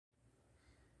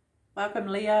Welcome,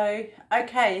 Leo.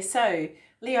 Okay, so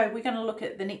Leo, we're going to look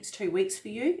at the next 2 weeks for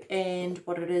you and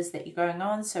what it is that you're going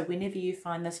on. So whenever you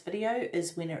find this video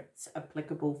is when it's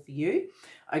applicable for you.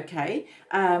 Okay,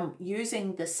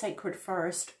 using the Sacred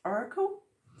Forest Oracle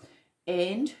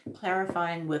and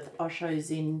clarifying with Osho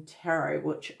Zen Tarot,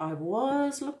 which I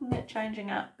was looking at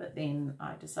changing up, but then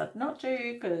I decided not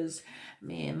to because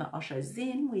me and the Osho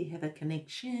Zen, we have a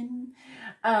connection.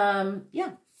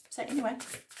 Yeah. So anyway,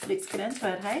 let's get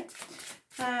into it, hey?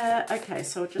 Okay,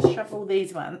 so I'll just shuffle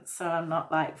these ones so I'm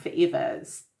not like forever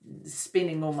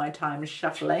spending all my time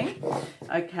shuffling.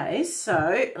 Okay,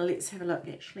 so let's have a look.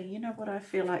 Actually, you know what I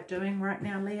feel like doing right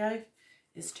now, Leo?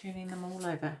 Is turning them all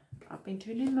over. I've been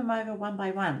turning them over one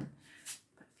by one.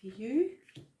 But for you...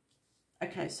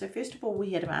 Okay, so first of all,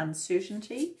 we had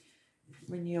uncertainty,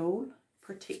 renewal,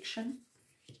 protection.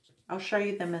 I'll show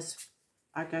you them as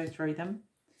I go through them.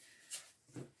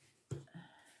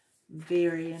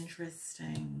 Very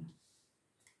interesting.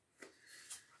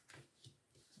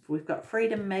 We've got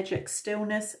freedom, magic,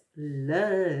 stillness,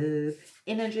 love,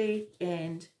 energy,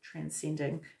 and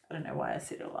transcending. I don't know why I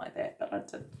said it like that, but I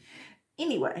did.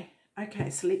 Anyway, okay,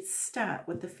 so let's start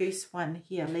with the first one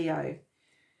here, Leo.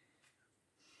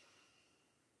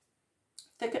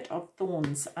 Thicket of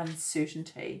Thorns,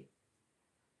 uncertainty.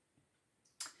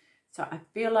 So I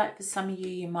feel like for some of you,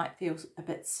 you might feel a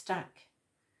bit stuck.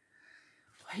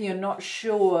 You're not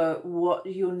sure what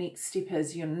your next step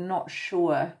is. You're not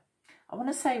sure. I want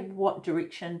to say what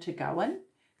direction to go in,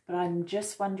 but I'm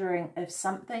just wondering if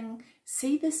something,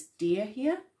 see this deer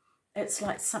here? It's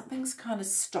like something's kind of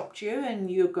stopped you and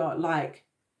you got like,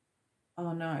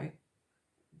 oh no,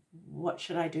 what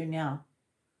should I do now?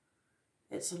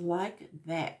 It's like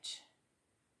that.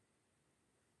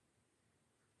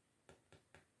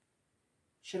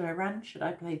 Should I run? Should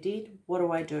I play dead? What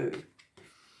do I do?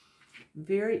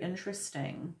 Very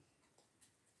interesting.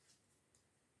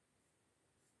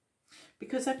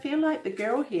 Because I feel like the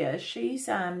girl here, she's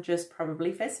just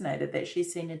probably fascinated that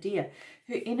she's seen a deer.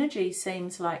 Her energy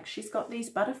seems like she's got these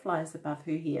butterflies above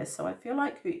her here. So I feel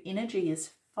like her energy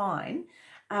is fine.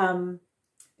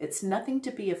 It's nothing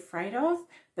to be afraid of,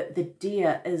 but the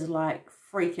deer is like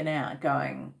freaking out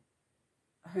going,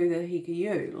 who the heck are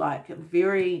you? Like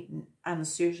very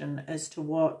uncertain as to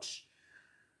what...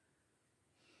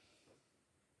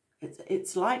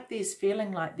 It's like there's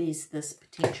feeling like there's this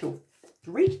potential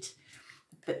threat,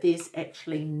 but there's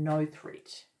actually no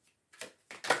threat.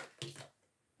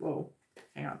 Whoa,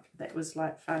 hang on. That was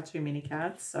like far too many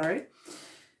cards. Sorry.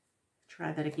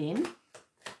 Try that again.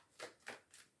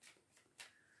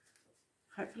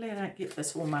 Hopefully I don't get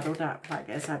this all muddled up like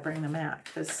as I bring them out,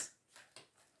 because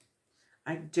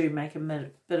I do make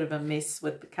a bit of a mess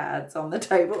with the cards on the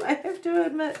table, I have to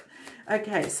admit.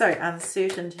 Okay, so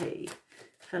uncertainty.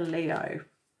 For Leo,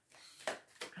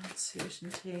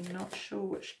 uncertainty, not sure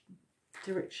which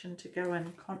direction to go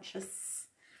in, conscious.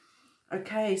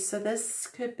 Okay, so this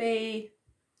could be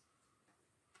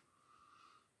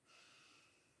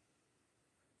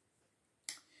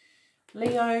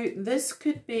Leo, this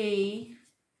could be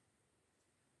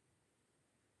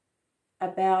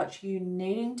about you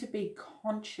needing to be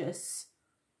conscious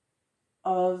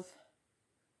of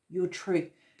your truth.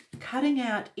 Cutting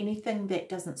out anything that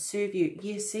doesn't serve you.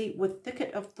 Yeah, see, with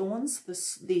thicket of thorns,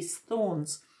 these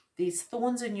thorns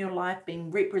in your life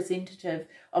being representative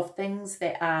of things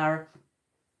that are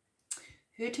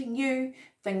hurting you,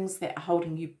 things that are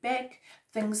holding you back,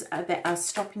 things that are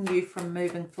stopping you from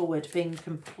moving forward. Being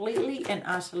completely and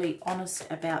utterly honest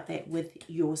about that with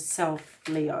yourself,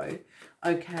 Leo.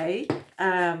 Okay.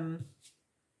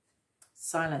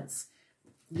 Silence.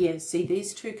 Yeah, see,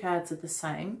 these two cards are the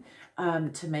same.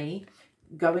 To me,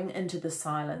 going into the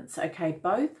silence. Okay,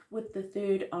 both with the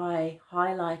third eye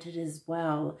highlighted as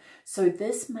well. So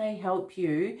this may help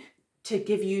you to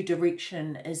give you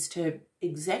direction as to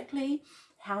exactly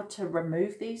how to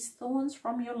remove these thorns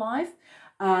from your life.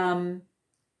 And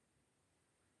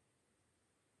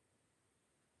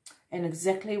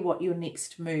exactly what your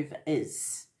next move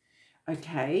is.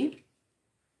 Okay.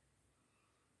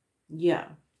 Yeah.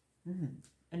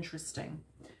 Interesting.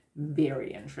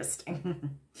 Very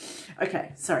interesting.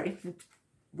 Okay, sorry.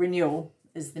 Renewal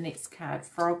is the next card.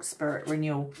 Frog Spirit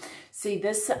Renewal. See,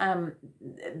 this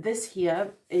this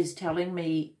here is telling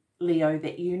me, Leo,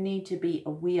 that you need to be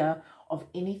aware of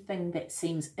anything that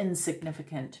seems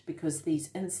insignificant, because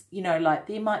these, you know, like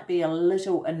there might be a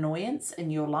little annoyance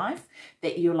in your life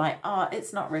that you're like, oh,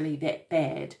 it's not really that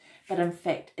bad. But in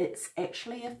fact, it's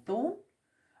actually a thorn.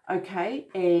 Okay,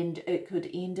 and it could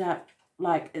end up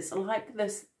like, it's like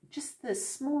this, just the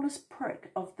smallest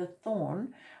prick of the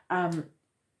thorn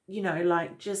you know,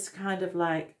 like just kind of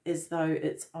like as though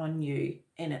it's on you,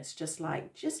 and it's just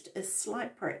like just a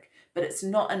slight prick, but it's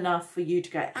not enough for you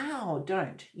to go, ow,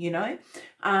 don't, you know.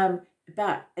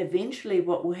 But eventually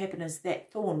what will happen is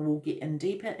that thorn will get in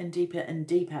deeper and deeper and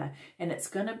deeper, and it's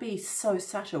going to be so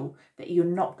subtle that you're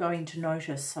not going to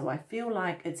notice. So I feel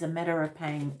like it's a matter of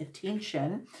paying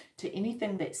attention to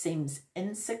anything that seems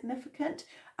insignificant,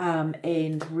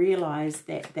 and realize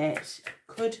that that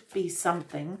could be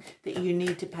something that you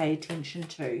need to pay attention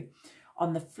to.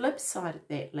 On the flip side of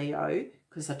that, Leo,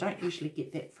 because I don't usually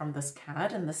get that from this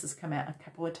card, and this has come out a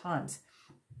couple of times.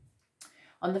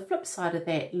 On the flip side of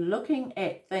that, looking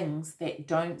at things that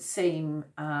don't seem,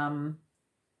 that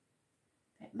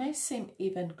may seem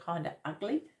even kind of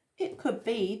ugly. It could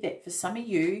be that for some of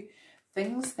you,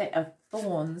 things that are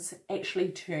thorns actually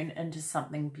turn into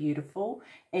something beautiful.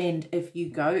 And if you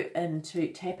go into,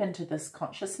 tap into this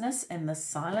consciousness and this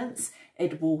silence,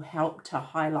 it will help to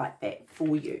highlight that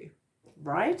for you,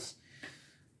 right?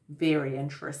 Very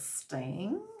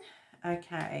interesting.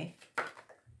 Okay.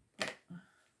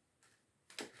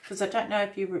 Because I don't know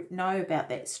if you know about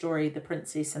that story, The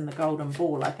Princess and the Golden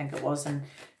Ball, I think it was, and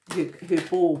her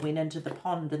ball went into the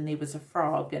pond and there was a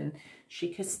frog, and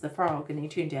she kissed the frog and he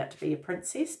turned out to be a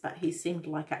princess, but he seemed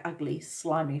like an ugly,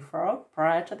 slimy frog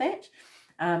prior to that.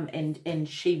 And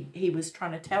he was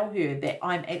trying to tell her that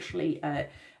I'm actually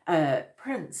a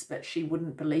prince, but she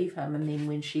wouldn't believe him. And then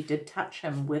when she did touch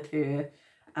him with her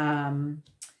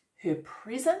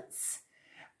presence,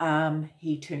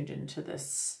 he turned into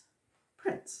this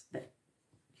prince.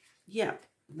 Yeah,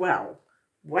 wow.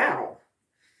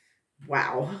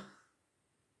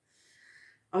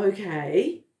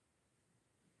 Okay,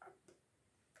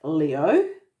 Leo,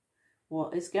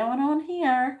 what is going on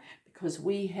here? Because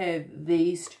we have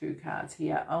these two cards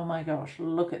here. Oh my gosh,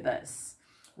 look at this.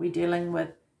 We're dealing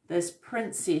with this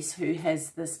princess who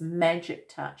has this magic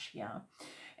touch here,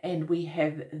 and we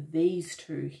have these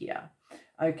two here.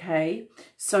 Okay,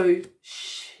 so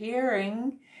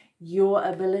sharing your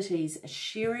abilities,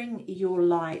 sharing your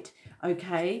light,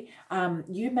 okay?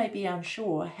 You may be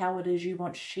unsure how it is you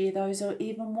want to share those, or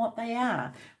even what they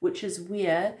are, which is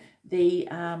where the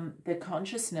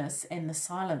consciousness and the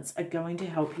silence are going to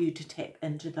help you to tap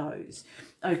into those.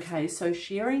 Okay, so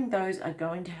sharing those are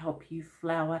going to help you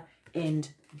flower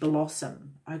and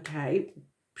blossom, okay?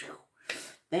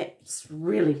 That's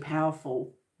really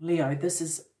powerful, Leo. This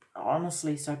is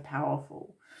honestly so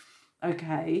powerful,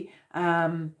 okay?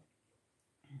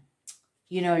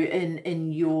 You know,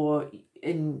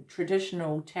 in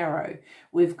traditional tarot,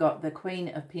 we've got the Queen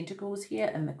of Pentacles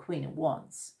here and the Queen of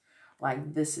Wands.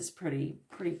 Like, this is pretty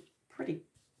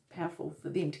powerful for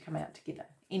them to come out together.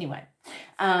 Anyway,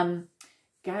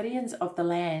 Guardians of the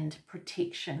Land,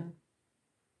 protection.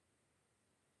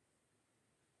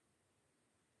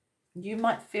 You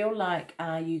might feel like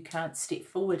you can't step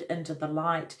forward into the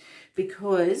light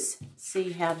because,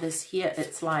 see how this here,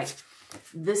 it's like,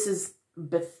 this is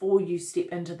before you step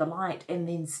into the light, and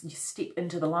then you step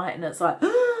into the light and it's like,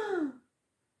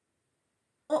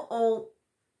 uh-oh,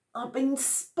 I've been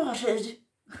spotted.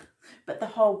 But the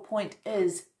whole point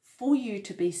is for you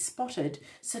to be spotted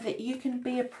so that you can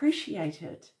be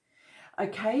appreciated.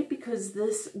 Okay, because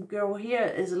this girl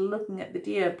here is looking at the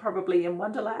deer probably in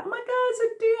wonderland. Oh my God, it's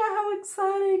a deer, how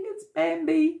exciting, it's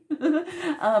Bambi.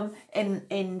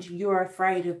 And you're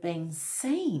afraid of being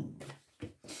seen.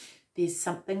 There's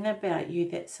something about you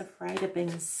that's afraid of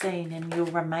being seen, and you're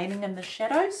remaining in the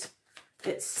shadows.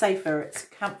 It's safer, it's a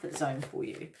comfort zone for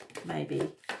you,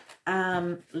 maybe.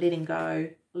 Letting go,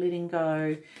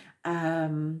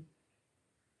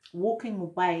 walking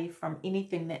away from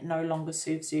anything that no longer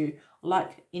serves you,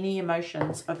 like any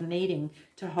emotions of needing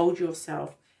to hold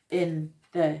yourself in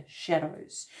the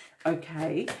shadows.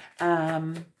 Okay,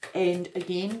 and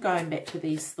again, going back to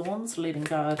these thorns, letting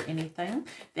go of anything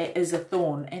that is a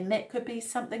thorn, and that could be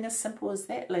something as simple as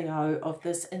that, Leo, of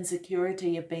this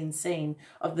insecurity of being seen,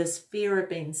 of this fear of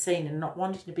being seen and not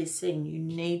wanting to be seen. You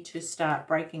need to start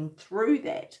breaking through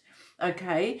that.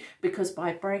 Okay, because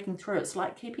by breaking through, it's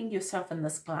like keeping yourself in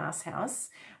this glass house,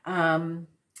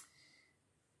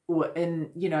 or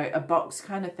in, you know, a box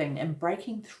kind of thing, and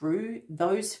breaking through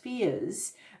those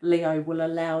fears, Leo, will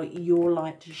allow your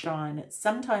light to shine. It's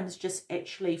sometimes just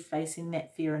actually facing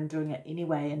that fear and doing it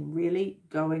anyway, and really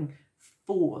going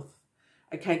forth,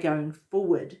 okay, going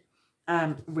forward,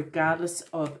 regardless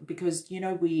of, because, you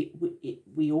know,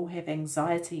 we all have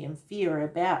anxiety and fear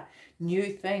about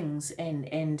new things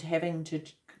and having to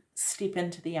step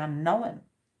into the unknown.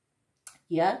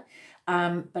 Yeah.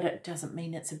 But it doesn't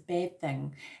mean it's a bad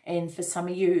thing. And for some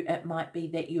of you, it might be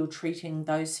that you're treating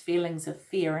those feelings of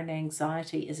fear and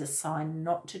anxiety as a sign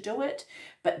not to do it,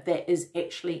 but that is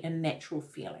actually a natural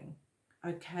feeling,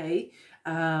 okay?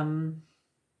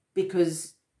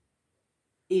 Because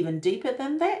even deeper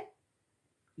than that,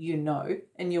 you know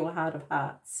in your heart of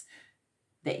hearts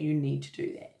that you need to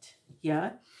do that,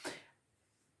 yeah?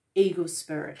 Eagle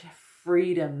spirit,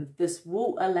 freedom. This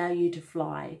will allow you to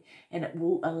fly, and it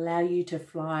will allow you to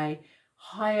fly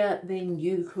higher than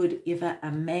you could ever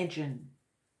imagine,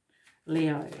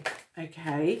 Leo.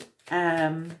 Okay,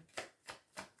 that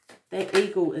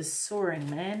eagle is soaring,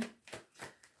 man.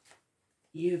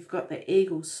 You've got the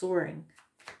eagle soaring.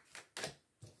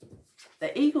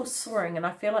 The eagle's soaring, and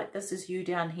I feel like this is you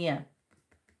down here.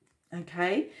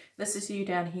 Okay, this is you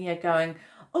down here going,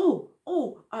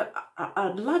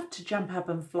 I'd love to jump up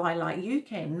and fly like you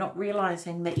can, not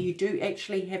realizing that you do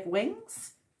actually have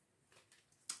wings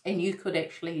and you could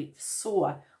actually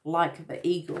soar like the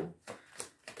eagle.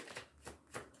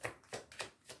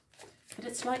 But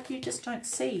it's like you just don't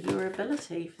see your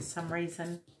ability for some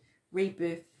reason.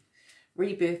 Rebirth,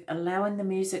 allowing the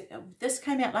music. This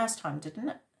came out last time, didn't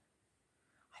it?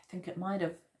 I think it might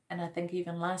have. And I think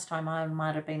even last time I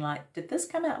might have been like, did this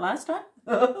come out last time?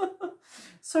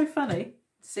 So funny.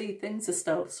 See, things are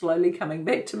still slowly coming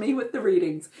back to me with the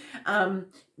readings.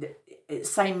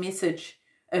 Same message.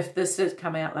 If this did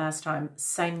come out last time,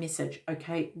 same message.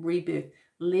 Okay, rebirth.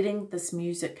 Letting this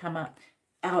music come up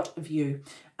out of you.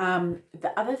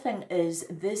 The other thing is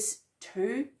this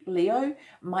too, Leo,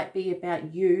 might be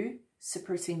about you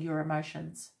suppressing your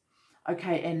emotions.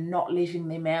 Okay, and not letting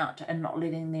them out and not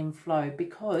letting them flow,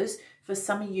 because for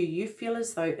some of you, you feel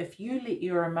as though if you let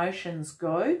your emotions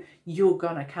go, you're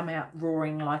going to come out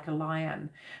roaring like a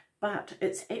lion. But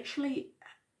it's actually,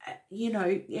 you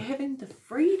know, having the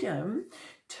freedom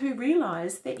to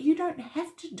realize that you don't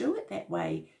have to do it that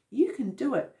way. You can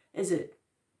do it. Is it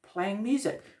playing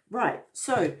music? Right,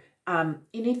 so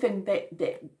anything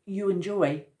that you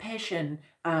enjoy, passion,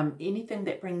 anything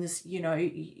that brings, you know,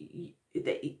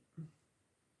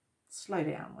 slow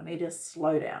down, Juanita,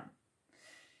 slow down.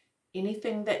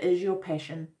 Anything that is your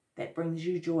passion, that brings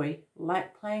you joy,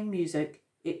 like playing music,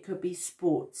 it could be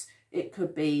sports, it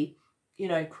could be, you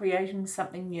know, creating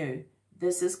something new.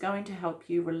 This is going to help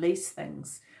you release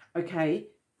things, okay?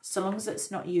 So long as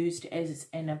it's not used as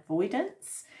an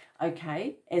avoidance,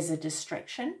 okay, as a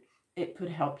distraction, it could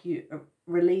help you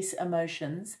release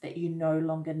emotions that you no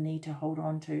longer need to hold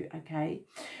on to, okay?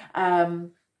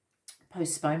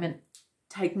 Postponement.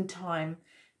 Taking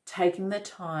the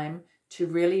time to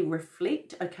really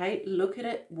reflect, okay, look at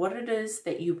it, what it is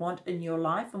that you want in your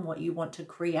life and what you want to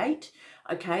create,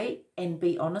 okay, and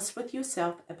be honest with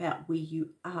yourself about where you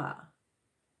are,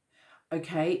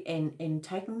 okay, and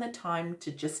taking the time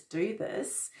to just do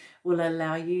this will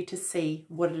allow you to see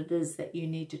what it is that you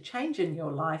need to change in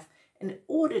your life in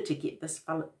order to get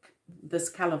this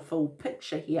colourful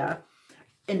picture here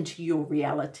into your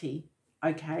reality.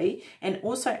 Okay, and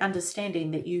also understanding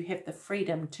that you have the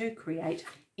freedom to create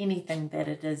anything that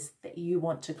it is that you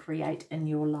want to create in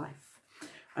your life.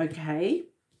 Okay,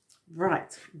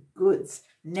 right, goods.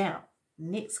 Now,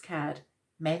 next card,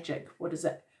 magic. What is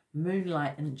it?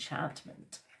 Moonlight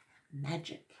enchantment,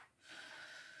 magic.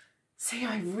 See,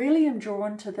 I really am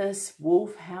drawn to this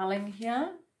wolf howling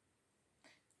here,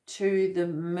 to the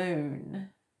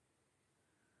moon.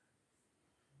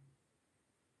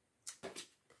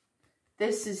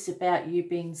 This is about you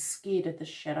being scared of the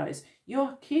shadows.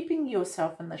 You're keeping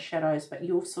yourself in the shadows, but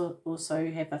you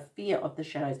also have a fear of the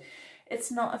shadows. It's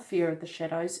not a fear of the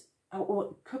shadows, or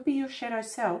it could be your shadow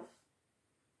self.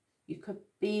 You could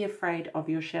be afraid of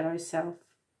your shadow self.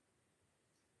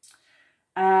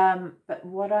 But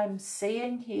what I'm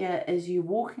seeing here is you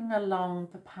walking along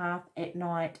the path at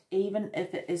night, even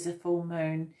if it is a full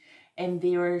moon, and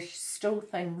there are still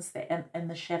things that in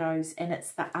the shadows, and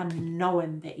it's the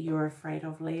unknown that you're afraid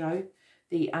of, Leo.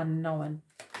 The unknown.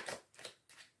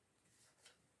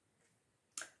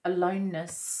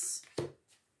 Aloneness.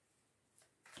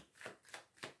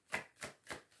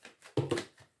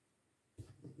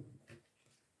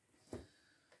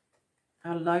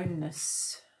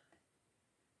 Aloneness.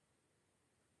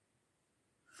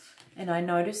 And I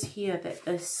notice here that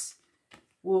this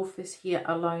wolf is here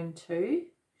alone too.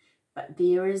 But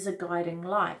there is a guiding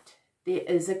light. There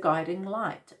is a guiding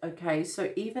light. Okay,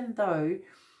 so even though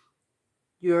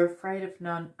you're afraid of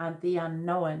the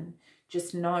unknown,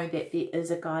 just know that there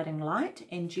is a guiding light.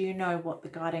 And do you know what the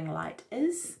guiding light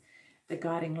is? The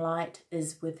guiding light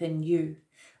is within you.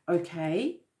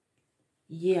 Okay,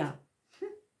 yeah.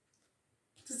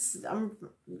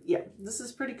 Yeah, this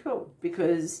is pretty cool,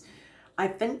 because I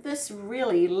think this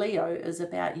really, Leo, is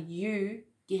about you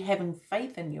having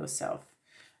faith in yourself,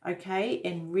 okay,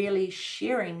 and really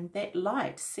sharing that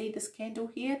light. See this candle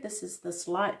here? This is this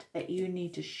light that you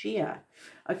need to share,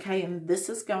 okay, and this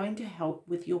is going to help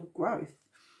with your growth,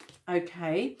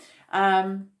 okay.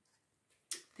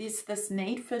 There's this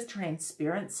need for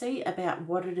transparency about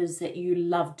what it is that you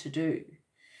love to do.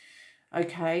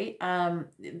 Okay,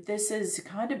 this is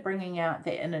kind of bringing out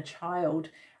that inner child,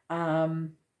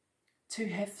 to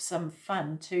have some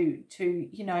fun, to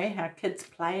you know, how kids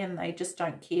play and they just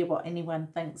don't care what anyone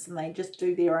thinks and they just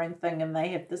do their own thing and they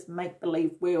have this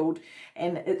make-believe world,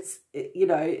 and it's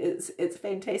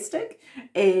fantastic,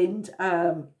 and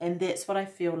that's what I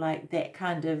feel like, that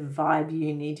kind of vibe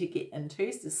you need to get into,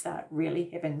 is to start really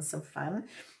having some fun.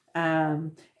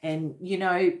 And, you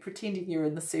know, pretending you're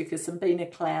in the circus and being a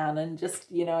clown and just,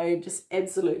 you know, just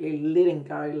absolutely letting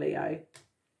go, Leo.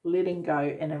 Letting go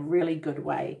in a really good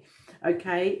way,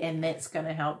 okay? And that's going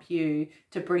to help you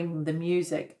to bring the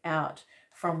music out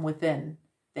from within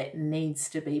that needs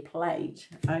to be played,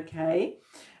 okay?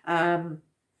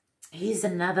 Here's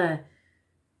another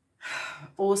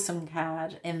awesome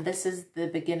card, and this is the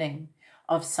beginning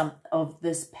of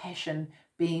this passion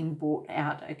being brought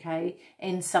out, okay,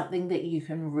 and something that you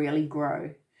can really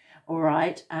grow, all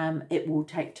right. It will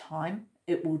take time.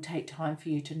 It will take time for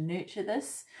you to nurture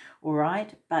this, all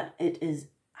right, but it is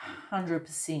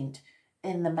 100%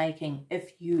 in the making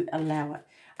if you allow it.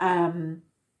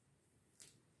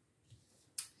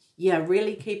 Yeah,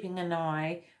 really keeping an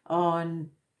eye on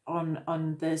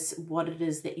this, what it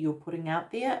is that you're putting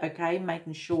out there, okay,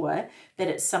 making sure that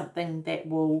it's something that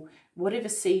will, whatever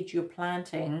seed you're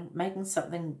planting,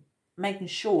 making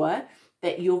sure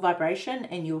that your vibration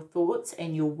and your thoughts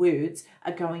and your words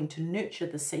are going to nurture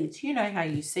the seeds. You know how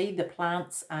you see the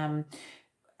plants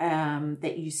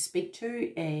that you speak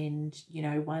to, and, you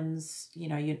know, one's, you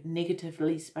know, you're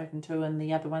negatively spoken to and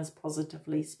the other one's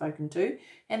positively spoken to,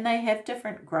 and they have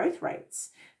different growth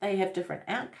rates. They have different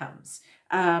outcomes.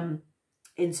 And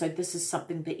so this is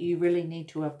something that you really need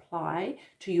to apply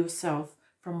to yourself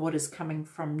from what is coming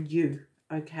from you,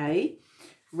 okay?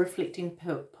 Reflecting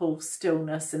pull,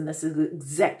 stillness, and this is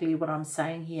exactly what I'm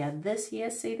saying here. This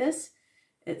here, see this?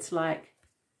 It's like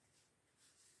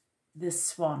this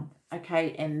swan,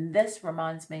 okay? And this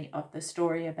reminds me of the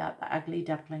story about the ugly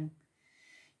duckling.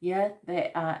 Yeah,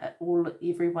 that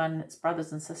everyone, its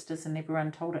brothers and sisters and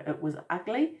everyone told it was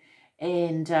ugly,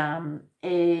 and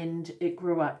it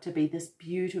grew up to be this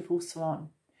beautiful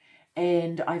swan.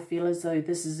 And I feel as though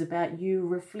this is about you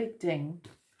reflecting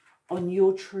on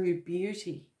your true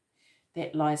beauty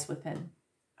that lies within,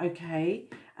 okay?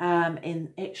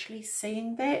 And actually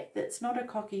seeing that, that's not a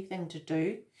cocky thing to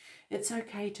do. It's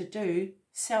okay to do.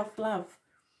 Self-love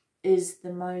is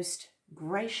the most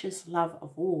gracious love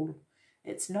of all.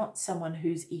 It's not someone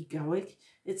who's egoic.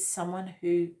 It's someone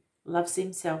who loves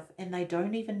themselves, and they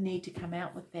don't even need to come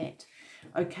out with that,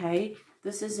 okay?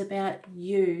 This is about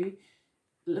you.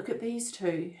 Look at these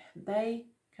two. They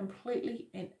completely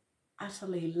and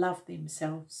utterly love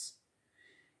themselves,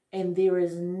 and there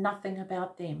is nothing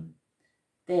about them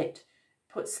that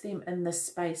puts them in this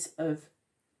space of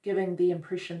giving the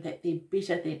impression that they're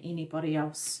better than anybody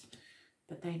else,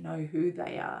 but they know who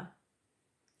they are.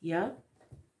 Yeah,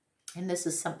 and this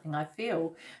is something I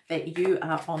feel that you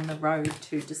are on the road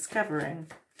to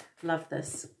discovering. Love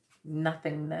this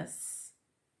nothingness.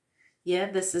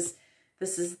 Yeah, this is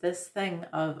this thing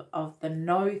of the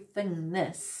no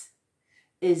thingness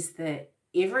is the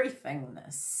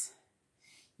everythingness.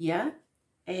 Yeah,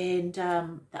 and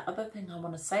the other thing I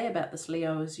want to say about this,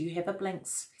 Leo, is you have a blank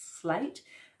slate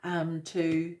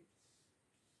to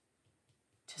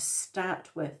start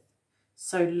with.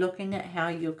 So looking at how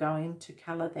you're going to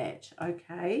colour that,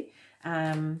 okay?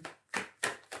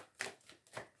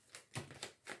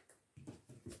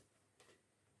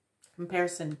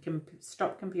 Comparison,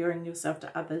 stop comparing yourself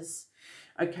to others,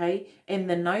 okay? And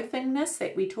the nothingness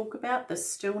that we talk about, the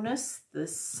stillness, the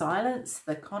silence,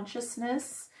 the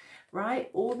consciousness, right?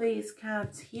 All these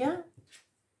cards here,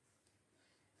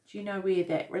 do you know where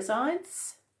that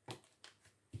resides?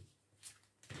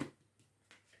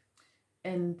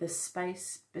 In the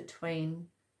space between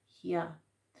here.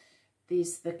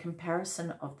 There's the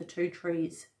comparison of the two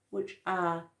trees, which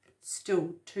are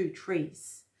still two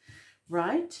trees,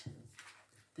 right?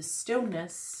 The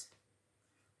stillness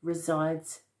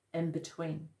resides in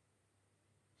between.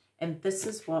 And this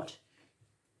is what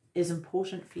is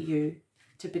important for you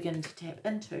to begin to tap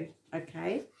into,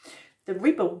 okay? The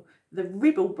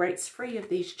rebel breaks free of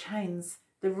these chains.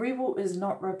 The rebel is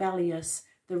not rebellious.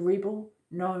 The rebel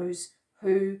knows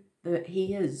who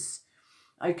he is.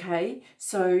 Okay,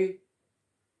 so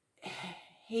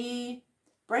he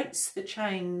breaks the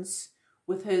chains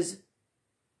with his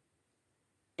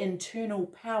internal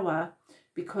power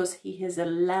because he has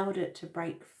allowed it to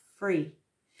break free.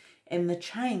 And the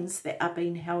chains that are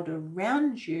being held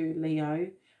around you,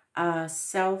 Leo, are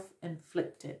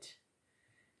self-inflicted.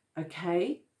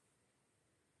 Okay?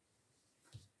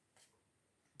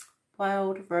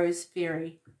 Wild Rose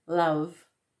Fairy, love,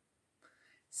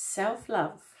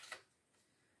 self-love.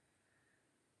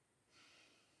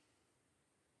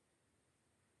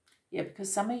 Yeah,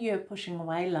 because some of you are pushing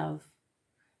away love.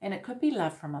 And it could be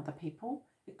love from other people.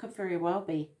 It could very well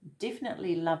be.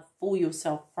 Definitely love for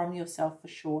yourself, from yourself for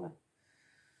sure.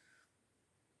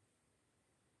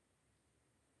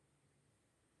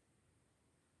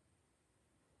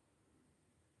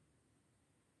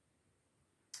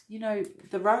 You know,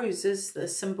 the rose is the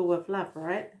symbol of love,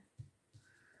 right?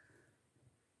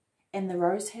 And the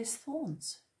rose has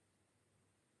thorns.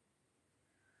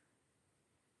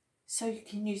 So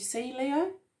can you see,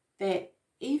 Leo, that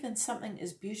even something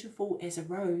as beautiful as a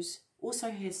rose also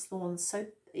has thorns. So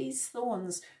these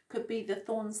thorns could be the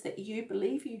thorns that you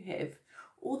believe you have.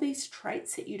 All these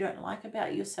traits that you don't like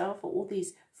about yourself, or all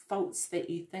these faults that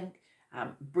you think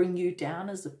bring you down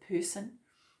as a person,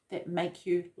 that make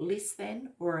you less than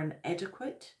or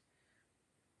inadequate,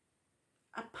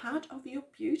 are part of your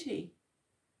beauty.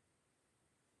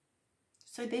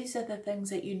 So these are the things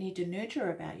that you need to nurture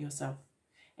about yourself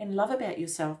and love about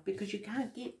yourself, because you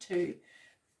can't get to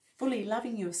fully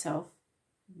loving yourself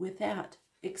without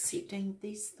accepting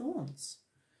these thorns.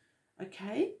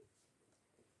 Okay?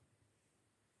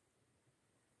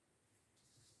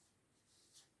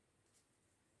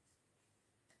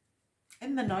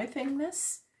 And the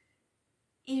nothingness,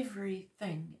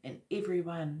 everything and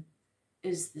everyone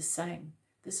is the same.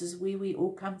 This is where we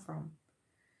all come from.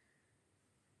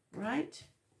 Right?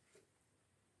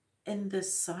 In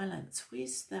this silence.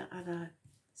 Where's the other?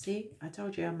 See, I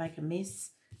told you I'll make a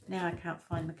mess. Now I can't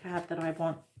find the card that I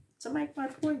want to make my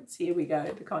points. Here we go,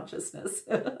 the consciousness.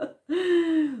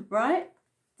 Right?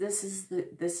 This is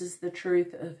the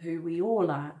truth of who we all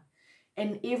are.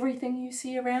 And everything you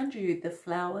see around you, the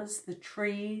flowers, the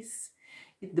trees,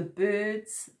 the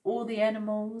birds, all the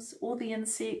animals, all the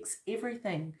insects,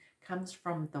 everything comes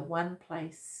from the one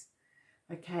place.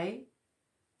 Okay?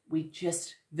 We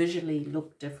just visually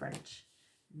look different.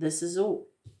 This is all.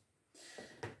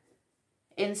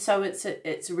 And so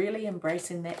it's really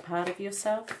embracing that part of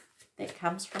yourself that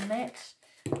comes from that,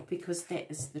 because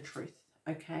that is the truth.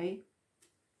 Okay?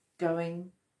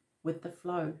 Going with the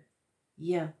flow.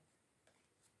 Yeah.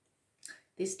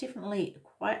 There's definitely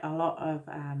quite a lot of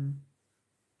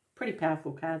pretty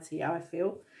powerful cards here, I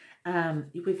feel.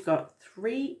 We've got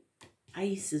 3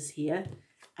 aces here.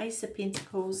 Ace of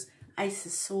Pentacles, Ace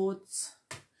of Swords,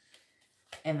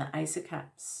 and the Ace of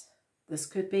Cups. This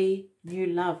could be new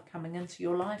love coming into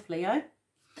your life, Leo.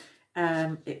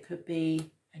 It could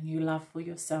be a new love for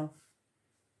yourself.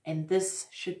 And this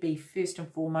should be first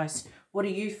and foremost, what are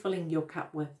you filling your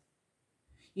cup with?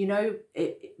 You know,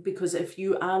 because if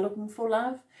you are looking for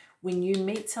love, when you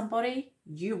meet somebody,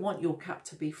 you want your cup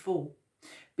to be full.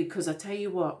 Because I tell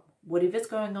you what, whatever's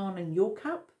going on in your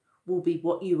cup will be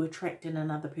what you attract in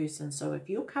another person. So if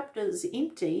your cup is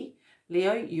empty,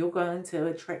 Leo, you're going to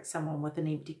attract someone with an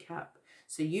empty cup.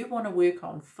 So you want to work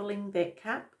on filling that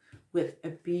cup with a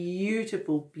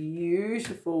beautiful,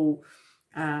 beautiful,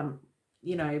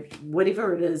 you know,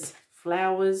 whatever it is,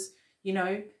 flowers, you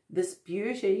know, this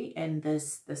beauty and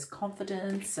this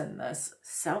confidence and this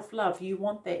self-love. You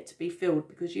want that to be filled,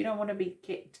 because you don't want to be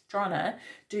trying to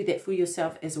do that for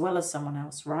yourself as well as someone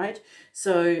else, right?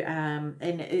 So,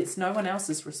 and it's no one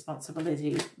else's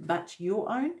responsibility but your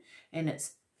own, and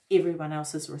it's everyone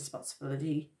else's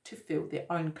responsibility to fill their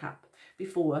own cup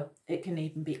before it can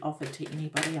even be offered to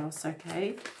anybody else,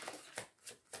 okay?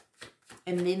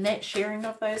 And then that sharing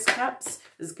of those cups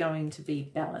is going to be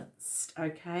balanced,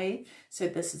 okay? So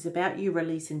this is about you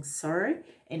releasing sorrow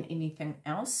and anything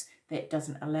else that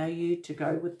doesn't allow you to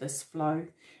go with this flow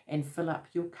and fill up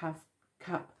your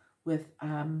cup with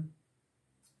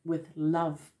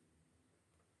love,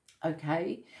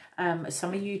 okay?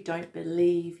 Some of you don't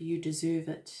believe you deserve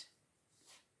it,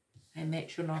 and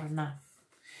that you're not enough.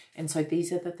 And so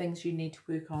these are the things you need to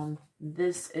work on.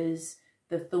 This is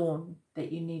the thorn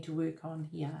that you need to work on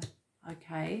here,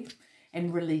 okay?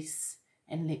 And release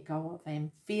and let go of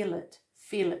them. Feel it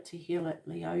to heal it,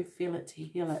 Leo. Feel it to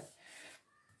heal it.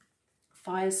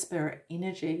 Fire spirit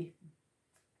energy.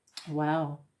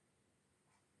 Wow.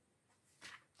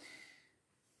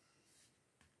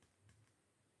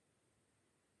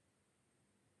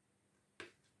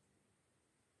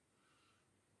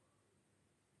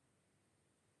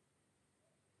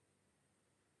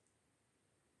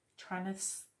 trying to,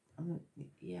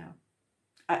 yeah.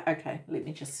 Okay, let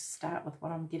me just start with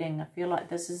what I'm getting. I feel like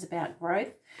this is about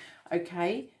growth.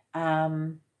 Okay.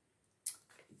 For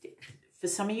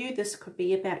some of you, this could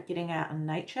be about getting out in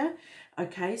nature.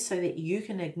 Okay, so that you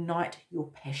can ignite your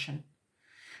passion.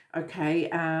 Okay,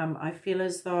 I feel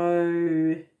as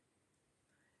though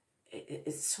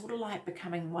it's sort of like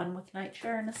becoming one with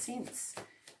nature in a sense.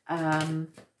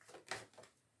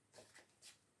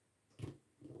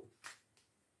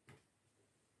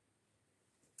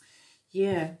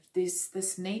 Yeah, there's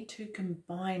this need to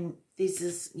combine. There's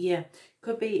this, yeah,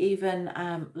 could be even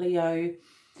Leo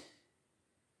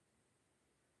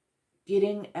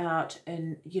getting out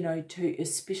and, you know,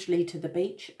 especially to the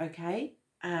beach, okay?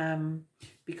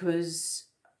 Because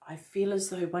I feel as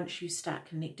though once you start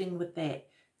connecting with that,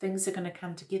 things are going to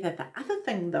come together. The other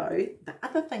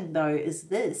thing though is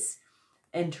this,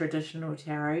 in traditional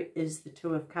tarot, is the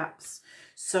Two of Cups.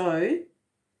 So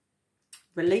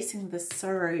releasing this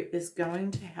sorrow is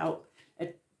going to help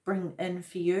it bring in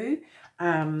for you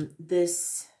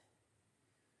this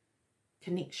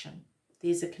connection.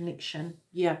 There's a connection,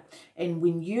 yeah. And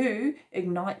when you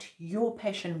ignite your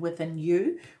passion within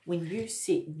you, when you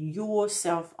set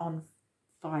yourself on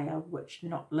fire, which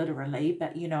not literally,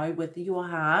 but, you know, with your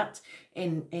heart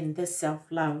and this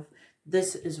self-love,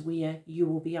 this is where you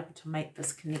will be able to make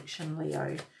this connection,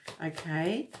 Leo.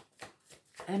 Okay,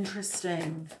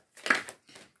 interesting.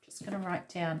 Just going to write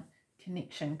down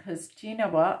connection, because do you know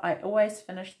what? I always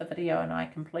finish the video and I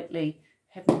completely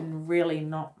having really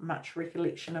not much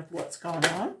recollection of what's going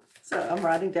on. So I'm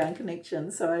writing down connection.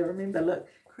 So I remember, look,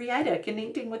 creator,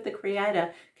 connecting with the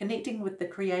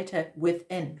creator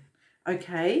within.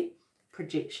 Okay,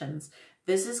 projections.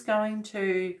 This is going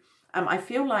to, I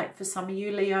feel like for some of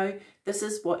you, Leo, this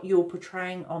is what you're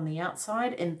portraying on the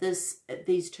outside, and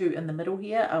these two in the middle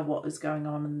here are what is going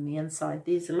on the inside.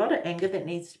 There's a lot of anger that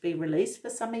needs to be released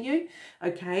for some of you,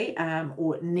 okay,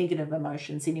 or negative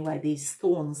emotions. Anyway, these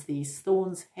thorns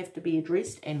have to be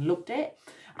addressed and looked at,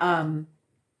 and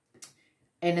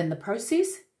in the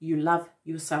process, you love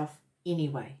yourself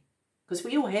anyway, because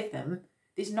we all have them.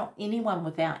 There's not anyone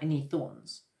without any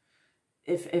thorns.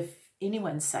 If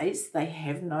anyone says they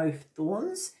have no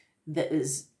thorns, that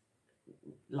is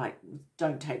like,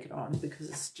 don't take it on, because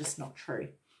it's just not true.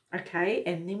 Okay,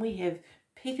 and then we have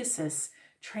Pegasus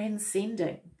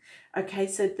transcending. Okay,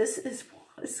 so this is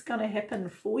what is going to happen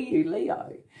for you,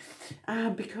 Leo,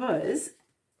 because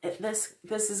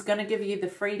this is going to give you the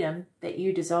freedom that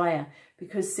you desire.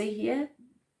 Because see here,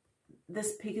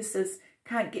 this Pegasus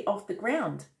can't get off the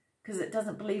ground because it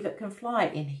doesn't believe it can fly,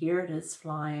 and here it is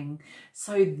flying.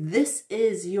 So this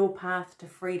is your path to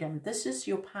freedom. This is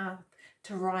your path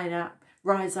to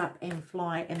rise up and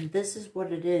fly, and this is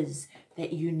what it is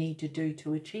that you need to do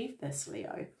to achieve this,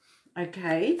 Leo.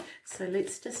 Okay, so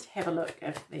let's just have a look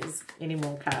if there's any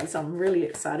more cards. I'm really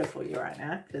excited for you right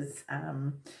now because,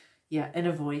 yeah,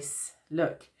 inner voice.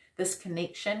 Look, this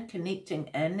connecting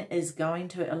in is going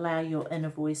to allow your inner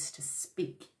voice to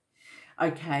speak.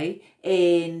 Okay,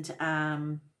 and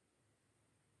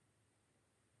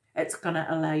it's going to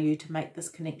allow you to make this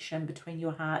connection between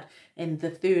your heart and the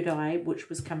third eye, which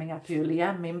was coming up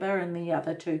earlier, remember, in the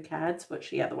other two cards, which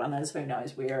the other one is, who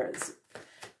knows where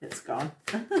it's gone.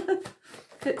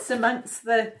 It's amongst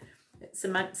the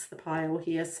pile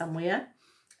here somewhere.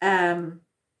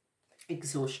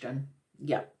 Exhaustion.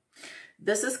 Yep.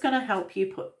 This is going to help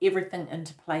you put everything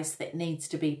into place that needs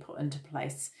to be put into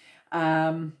place.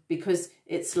 Because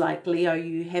it's like, Leo,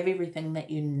 you have everything that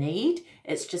you need.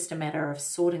 It's just a matter of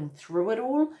sorting through it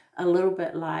all, a little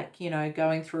bit like, you know,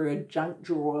 going through a junk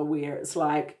drawer where it's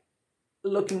like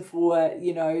looking for,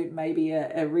 you know, maybe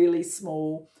a really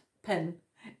small pin,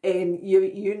 and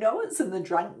you know it's in the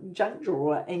junk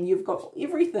drawer, and you've got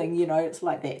everything, you know, it's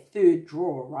like that third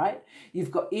drawer, right? You've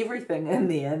got everything in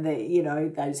there, that, you know,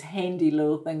 those handy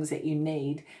little things that you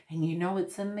need, and you know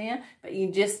it's in there, but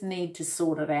you just need to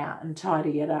sort it out and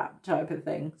tidy it up, type of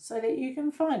thing, so that you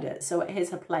can find it. So it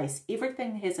has a place.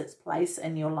 Everything has its place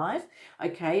in your life,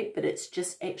 okay, but it's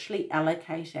just actually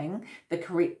allocating the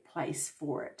correct place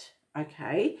for it,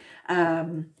 okay?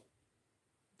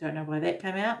 Don't know why that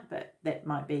came out, but that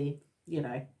might be, you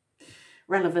know,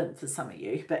 relevant for some of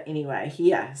you. But anyway,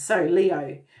 yeah, so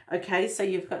Leo, okay, so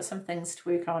you've got some things to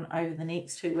work on over the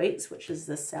next 2 weeks, which is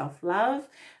the self-love,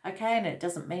 okay, and it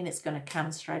doesn't mean it's going to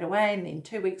come straight away, and then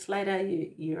 2 weeks later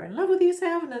you're in love with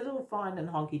yourself and it's all fine and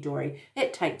honky-dory.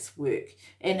 It takes work,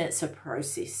 and it's a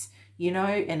process, you know,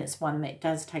 and it's one that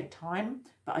does take time,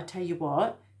 but I tell you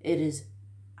what, it is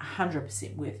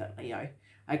 100% worth it, Leo,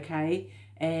 okay?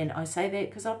 And I say that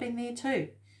because I've been there too,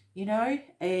 you know,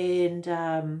 and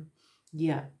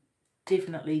yeah,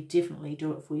 definitely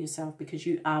do it for yourself, because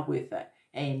you are worth it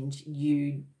and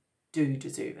you do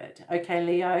deserve it. Okay,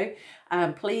 Leo,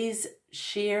 please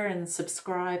share and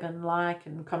subscribe and like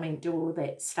and comment, do all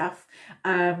that stuff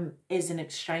as an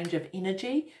exchange of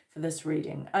energy for this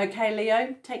reading. Okay,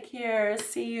 Leo, take care.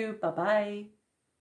 See you. Bye-bye.